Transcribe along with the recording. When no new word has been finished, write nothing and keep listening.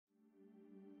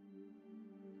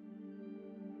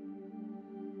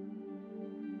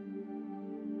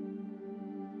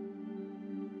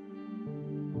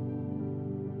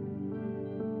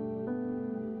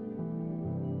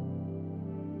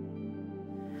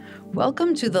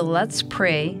Welcome to the Let's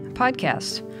Pray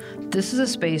podcast. This is a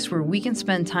space where we can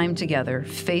spend time together,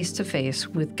 face to face,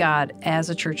 with God as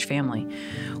a church family.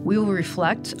 We will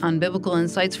reflect on biblical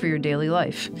insights for your daily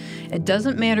life. It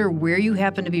doesn't matter where you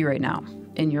happen to be right now,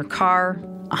 in your car,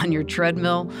 on your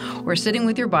treadmill, or sitting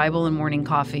with your Bible and morning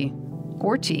coffee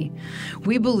or tea.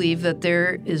 We believe that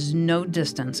there is no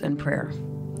distance in prayer.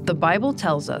 The Bible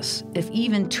tells us, if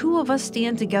even two of us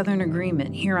stand together in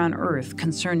agreement here on earth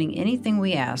concerning anything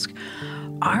we ask,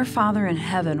 our Father in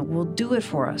heaven will do it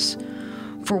for us.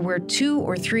 For where two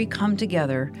or three come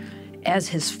together as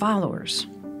his followers,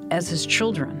 as his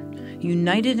children,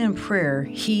 united in prayer,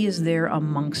 he is there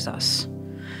amongst us.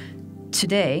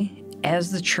 Today,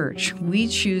 as the church, we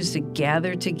choose to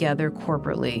gather together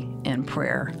corporately in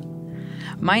prayer.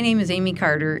 My name is Amy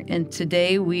Carter, and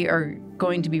today we are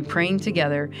going to be praying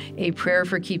together a prayer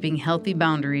for keeping healthy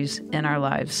boundaries in our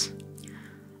lives.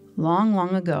 Long,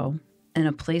 long ago, in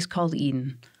a place called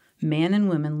Eden, man and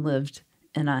women lived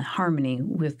in a harmony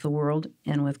with the world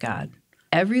and with God.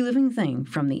 Every living thing,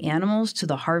 from the animals to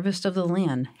the harvest of the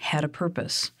land, had a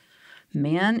purpose.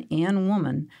 Man and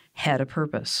woman had a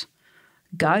purpose.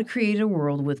 God created a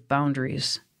world with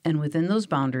boundaries, and within those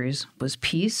boundaries was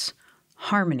peace,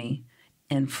 harmony,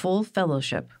 and full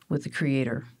fellowship with the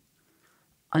Creator.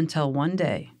 Until one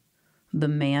day, the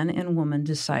man and woman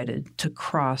decided to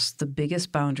cross the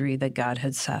biggest boundary that God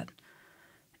had set,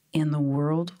 and the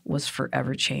world was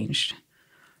forever changed.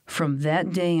 From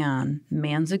that day on,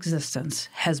 man's existence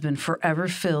has been forever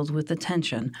filled with the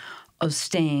tension of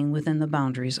staying within the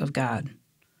boundaries of God.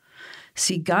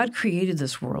 See, God created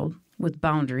this world with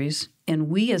boundaries, and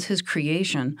we as his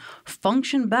creation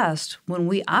function best when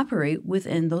we operate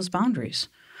within those boundaries.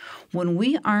 When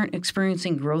we aren't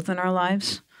experiencing growth in our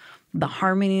lives, the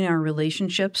harmony in our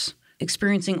relationships,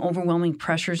 experiencing overwhelming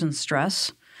pressures and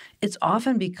stress, it's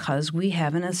often because we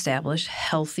haven't established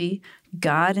healthy,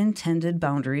 God-intended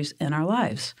boundaries in our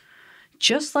lives.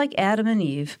 Just like Adam and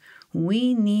Eve,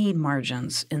 we need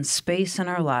margins and space in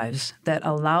our lives that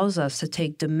allows us to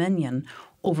take dominion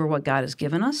over what God has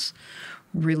given us,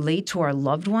 relate to our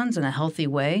loved ones in a healthy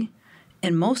way,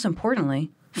 and most importantly,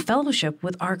 fellowship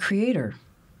with our Creator.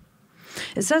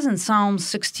 It says in Psalm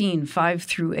 16,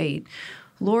 5-8,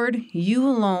 Lord, you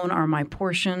alone are my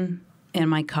portion and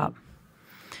my cup.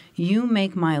 You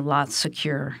make my lot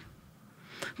secure.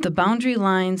 The boundary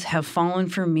lines have fallen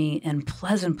for me in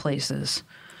pleasant places.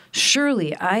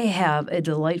 Surely I have a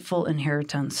delightful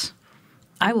inheritance.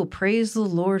 I will praise the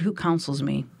Lord who counsels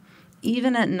me.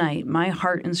 Even at night, my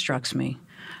heart instructs me.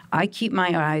 I keep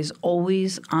my eyes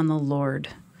always on the Lord.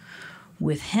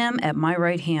 With him at my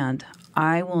right hand,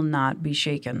 I will not be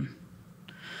shaken.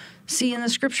 See, in the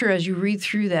scripture, as you read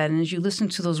through that and as you listen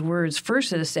to those words,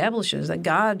 first it establishes that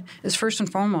God is first and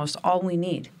foremost all we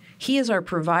need. He is our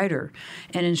provider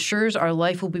and ensures our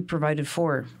life will be provided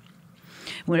for.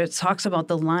 When it talks about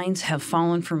the lines have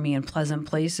fallen for me in pleasant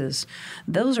places,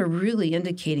 those are really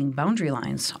indicating boundary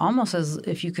lines, almost as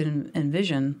if you can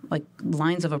envision like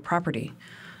lines of a property,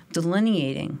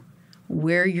 delineating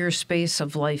where your space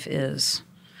of life is.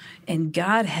 And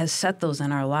God has set those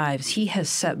in our lives. He has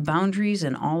set boundaries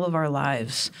in all of our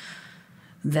lives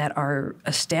that are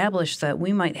established that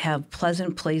we might have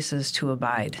pleasant places to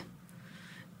abide.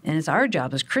 And it's our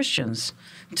job as Christians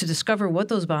to discover what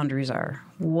those boundaries are.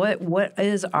 What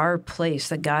is our place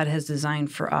that God has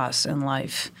designed for us in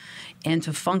life, and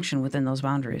to function within those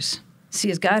boundaries.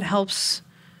 See, as God helps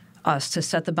us to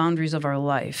set the boundaries of our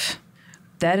life,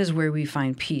 that is where we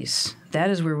find peace.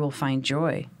 That is where we'll find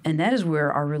joy. And that is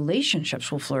where our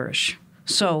relationships will flourish.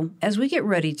 So as we get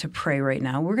ready to pray right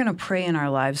now, we're going to pray in our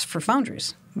lives for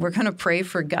boundaries. We're going to pray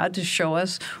for God to show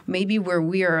us maybe where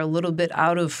we are a little bit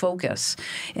out of focus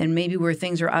and maybe where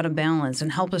things are out of balance,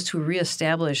 and help us to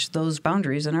reestablish those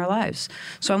boundaries in our lives.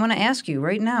 So I want to ask you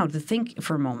right now to think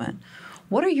for a moment.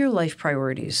 What are your life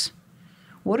priorities?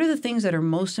 What are the things that are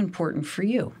most important for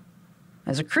you?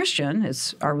 As a Christian,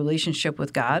 it's our relationship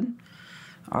with God.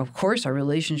 Of course, our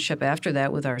relationship after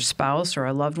that with our spouse or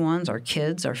our loved ones, our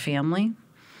kids, our family.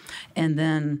 And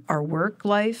then our work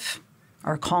life,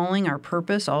 our calling, our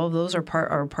purpose, all of those are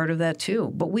part of that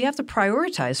too. But we have to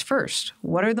prioritize first.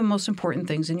 What are the most important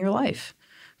things in your life?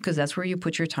 Because that's where you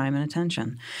put your time and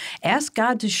attention. Ask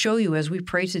God to show you as we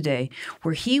pray today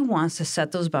where he wants to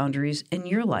set those boundaries in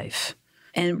your life.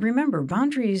 And remember,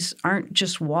 boundaries aren't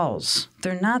just walls.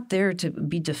 They're not there to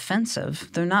be defensive.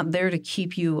 They're not there to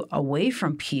keep you away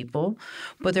from people,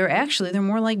 but they're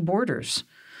more like borders.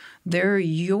 They're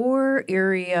your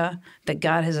area that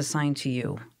God has assigned to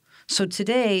you. So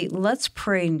today, let's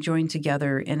pray and join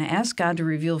together and ask God to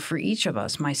reveal for each of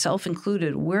us, myself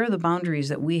included, where are the boundaries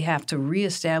that we have to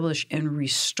reestablish and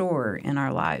restore in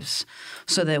our lives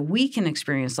so that we can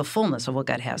experience the fullness of what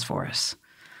God has for us.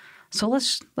 So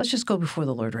let's just go before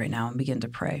the Lord right now and begin to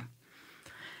pray.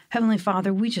 Heavenly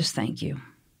Father, we just thank you.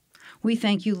 We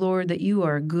thank you, Lord, that you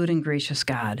are a good and gracious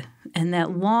God, and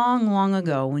that long, long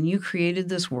ago when you created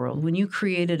this world, when you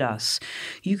created us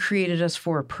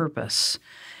for a purpose.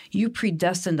 You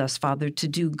predestined us, Father, to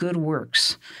do good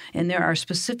works, and there are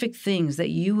specific things that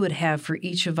you would have for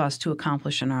each of us to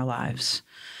accomplish in our lives.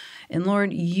 And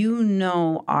Lord, you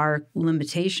know our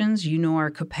limitations, you know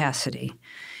our capacity,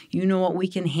 you know what we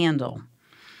can handle.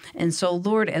 And so,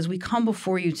 Lord, as we come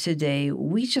before you today,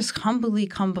 we just humbly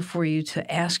come before you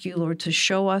to ask you, Lord, to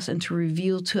show us and to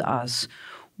reveal to us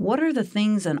what are the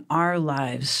things in our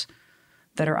lives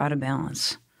that are out of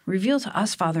balance. Reveal to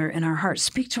us, Father, in our hearts.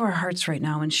 Speak to our hearts right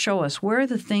now and show us where are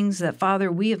the things that,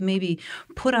 Father, we have maybe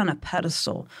put on a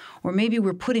pedestal, or maybe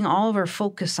we're putting all of our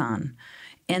focus on,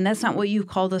 and that's not what you've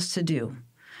called us to do.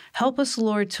 Help us,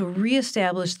 Lord, to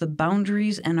reestablish the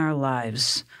boundaries in our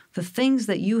lives, the things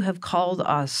that you have called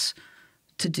us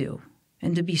to do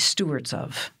and to be stewards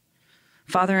of.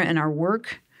 Father, in our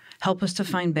work, help us to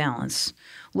find balance.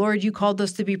 Lord, you called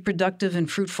us to be productive and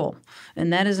fruitful,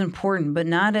 and that is important, but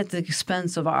not at the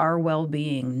expense of our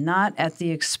well-being, not at the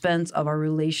expense of our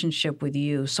relationship with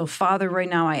you. So, Father, right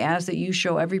now, I ask that you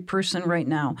show every person right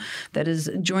now that is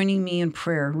joining me in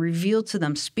prayer, reveal to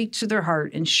them, speak to their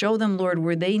heart, and show them, Lord,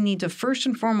 where they need to first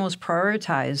and foremost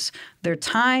prioritize their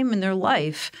time and their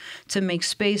life to make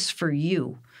space for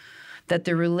you. That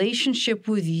the relationship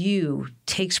with you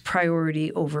takes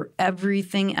priority over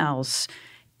everything else,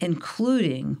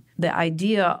 including the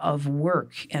idea of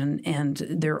work and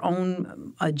their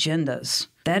own agendas.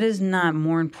 That is not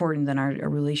more important than our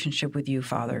relationship with you,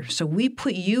 Father. So we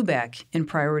put you back in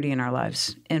priority in our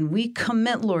lives. And we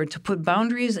commit, Lord, to put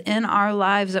boundaries in our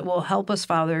lives that will help us,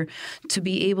 Father, to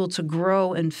be able to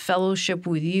grow in fellowship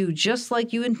with you, just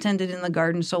like you intended in the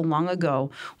garden so long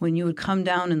ago when you would come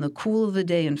down in the cool of the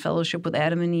day and fellowship with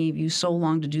Adam and Eve. You so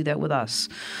longed to do that with us.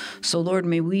 So, Lord,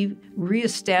 may we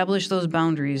reestablish those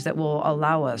boundaries that will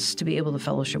allow us to be able to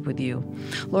fellowship with you.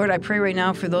 Lord, I pray right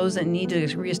now for those that need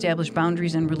to reestablish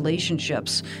boundaries in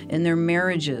relationships, in their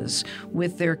marriages,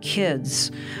 with their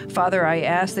kids. Father, I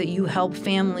ask that you help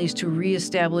families to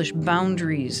reestablish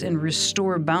boundaries and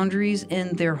restore boundaries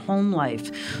in their home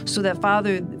life so that,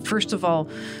 Father, first of all,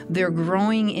 they're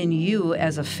growing in you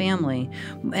as a family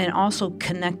and also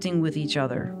connecting with each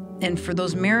other. And for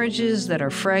those marriages that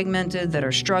are fragmented, that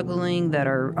are struggling, that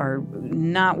are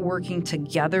not working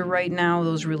together right now,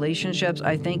 those relationships,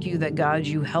 I thank you that, God,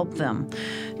 you help them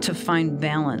to find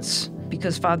balance.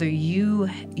 Because, Father, you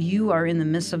are in the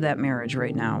midst of that marriage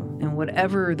right now. And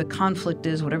whatever the conflict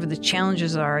is, whatever the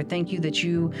challenges are, I thank you that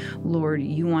you, Lord,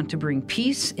 you want to bring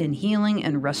peace and healing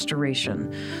and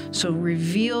restoration. So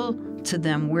reveal to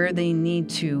them where they need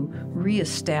to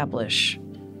reestablish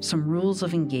some rules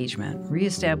of engagement,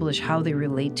 reestablish how they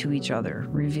relate to each other,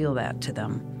 reveal that to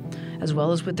them, as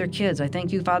well as with their kids. I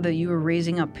thank you, Father, that you are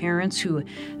raising up parents who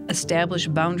establish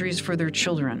boundaries for their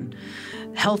children,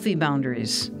 healthy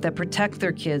boundaries that protect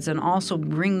their kids and also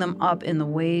bring them up in the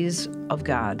ways of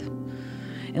God.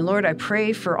 And Lord, I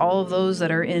pray for all of those that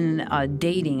are in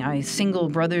dating, single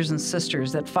brothers and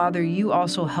sisters, that, Father, you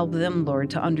also help them,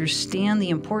 Lord, to understand the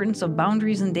importance of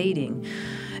boundaries in dating.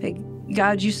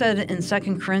 God, you said in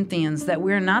 2 Corinthians that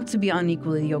we're not to be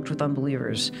unequally yoked with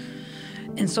unbelievers.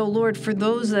 And so, Lord, for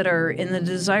those that are in the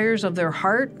desires of their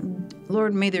heart,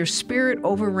 Lord, may their spirit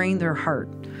overreign their heart.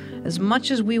 As much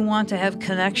as we want to have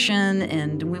connection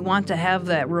and we want to have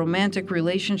that romantic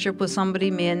relationship with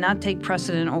somebody, may it not take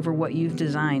precedent over what you've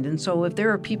designed. And so if there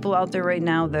are people out there right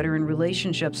now that are in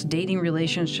relationships, dating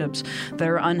relationships that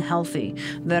are unhealthy,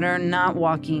 that are not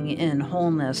walking in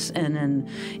wholeness and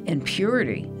in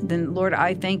purity, then, Lord,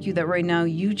 I thank you that right now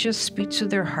you just speak to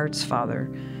their hearts,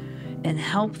 Father, and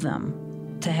help them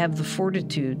to have the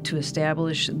fortitude to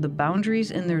establish the boundaries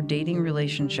in their dating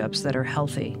relationships that are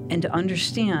healthy, and to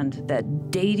understand that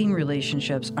dating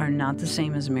relationships are not the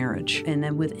same as marriage. And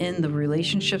then within the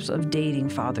relationships of dating,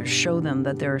 Father, show them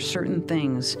that there are certain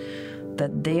things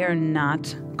that they are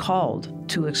not called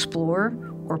to explore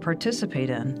or participate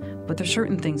in, but there's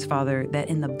certain things, Father, that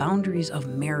in the boundaries of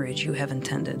marriage you have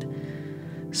intended.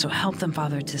 So help them,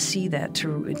 Father, to see that, to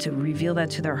reveal that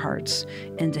to their hearts,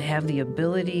 and to have the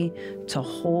ability to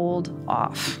hold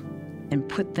off and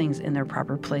put things in their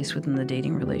proper place within the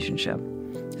dating relationship.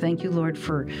 Thank you, Lord,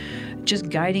 for just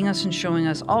guiding us and showing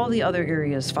us all the other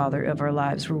areas, Father, of our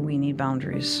lives where we need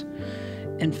boundaries.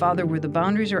 And Father, where the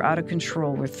boundaries are out of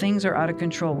control, where things are out of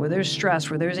control, where there's stress,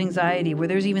 where there's anxiety, where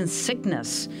there's even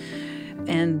sickness,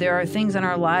 and there are things in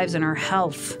our lives and our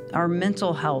health, our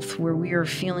mental health, where we are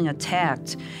feeling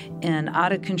attacked and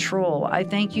out of control, I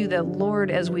thank you that, Lord,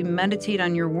 as we meditate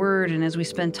on your word and as we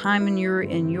spend time in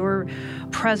your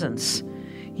presence,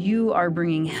 you are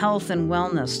bringing health and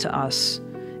wellness to us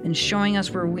and showing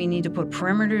us where we need to put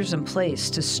perimeters in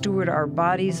place to steward our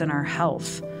bodies and our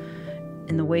health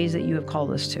in the ways that you have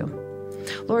called us to.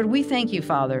 Lord, we thank you,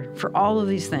 Father, for all of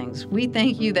these things. We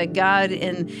thank you that, God,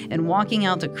 in walking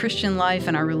out the Christian life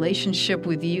and our relationship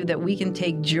with you, that we can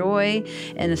take joy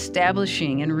in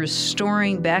establishing and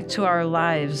restoring back to our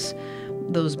lives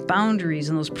those boundaries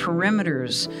and those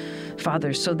perimeters,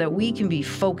 Father, so that we can be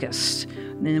focused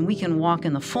and we can walk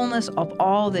in the fullness of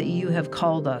all that you have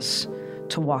called us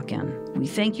to walk in. We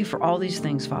thank you for all these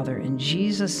things, Father. In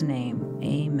Jesus' name,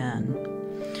 amen.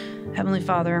 Heavenly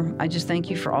Father, I just thank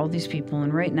you for all these people.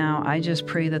 And right now, I just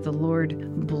pray that the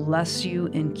Lord bless you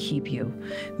and keep you.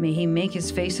 May he make his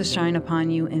face to shine upon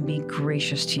you and be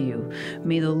gracious to you.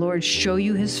 May the Lord show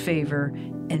you his favor,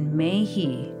 and may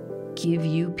he give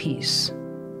you peace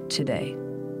today.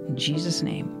 In Jesus'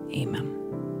 name, amen.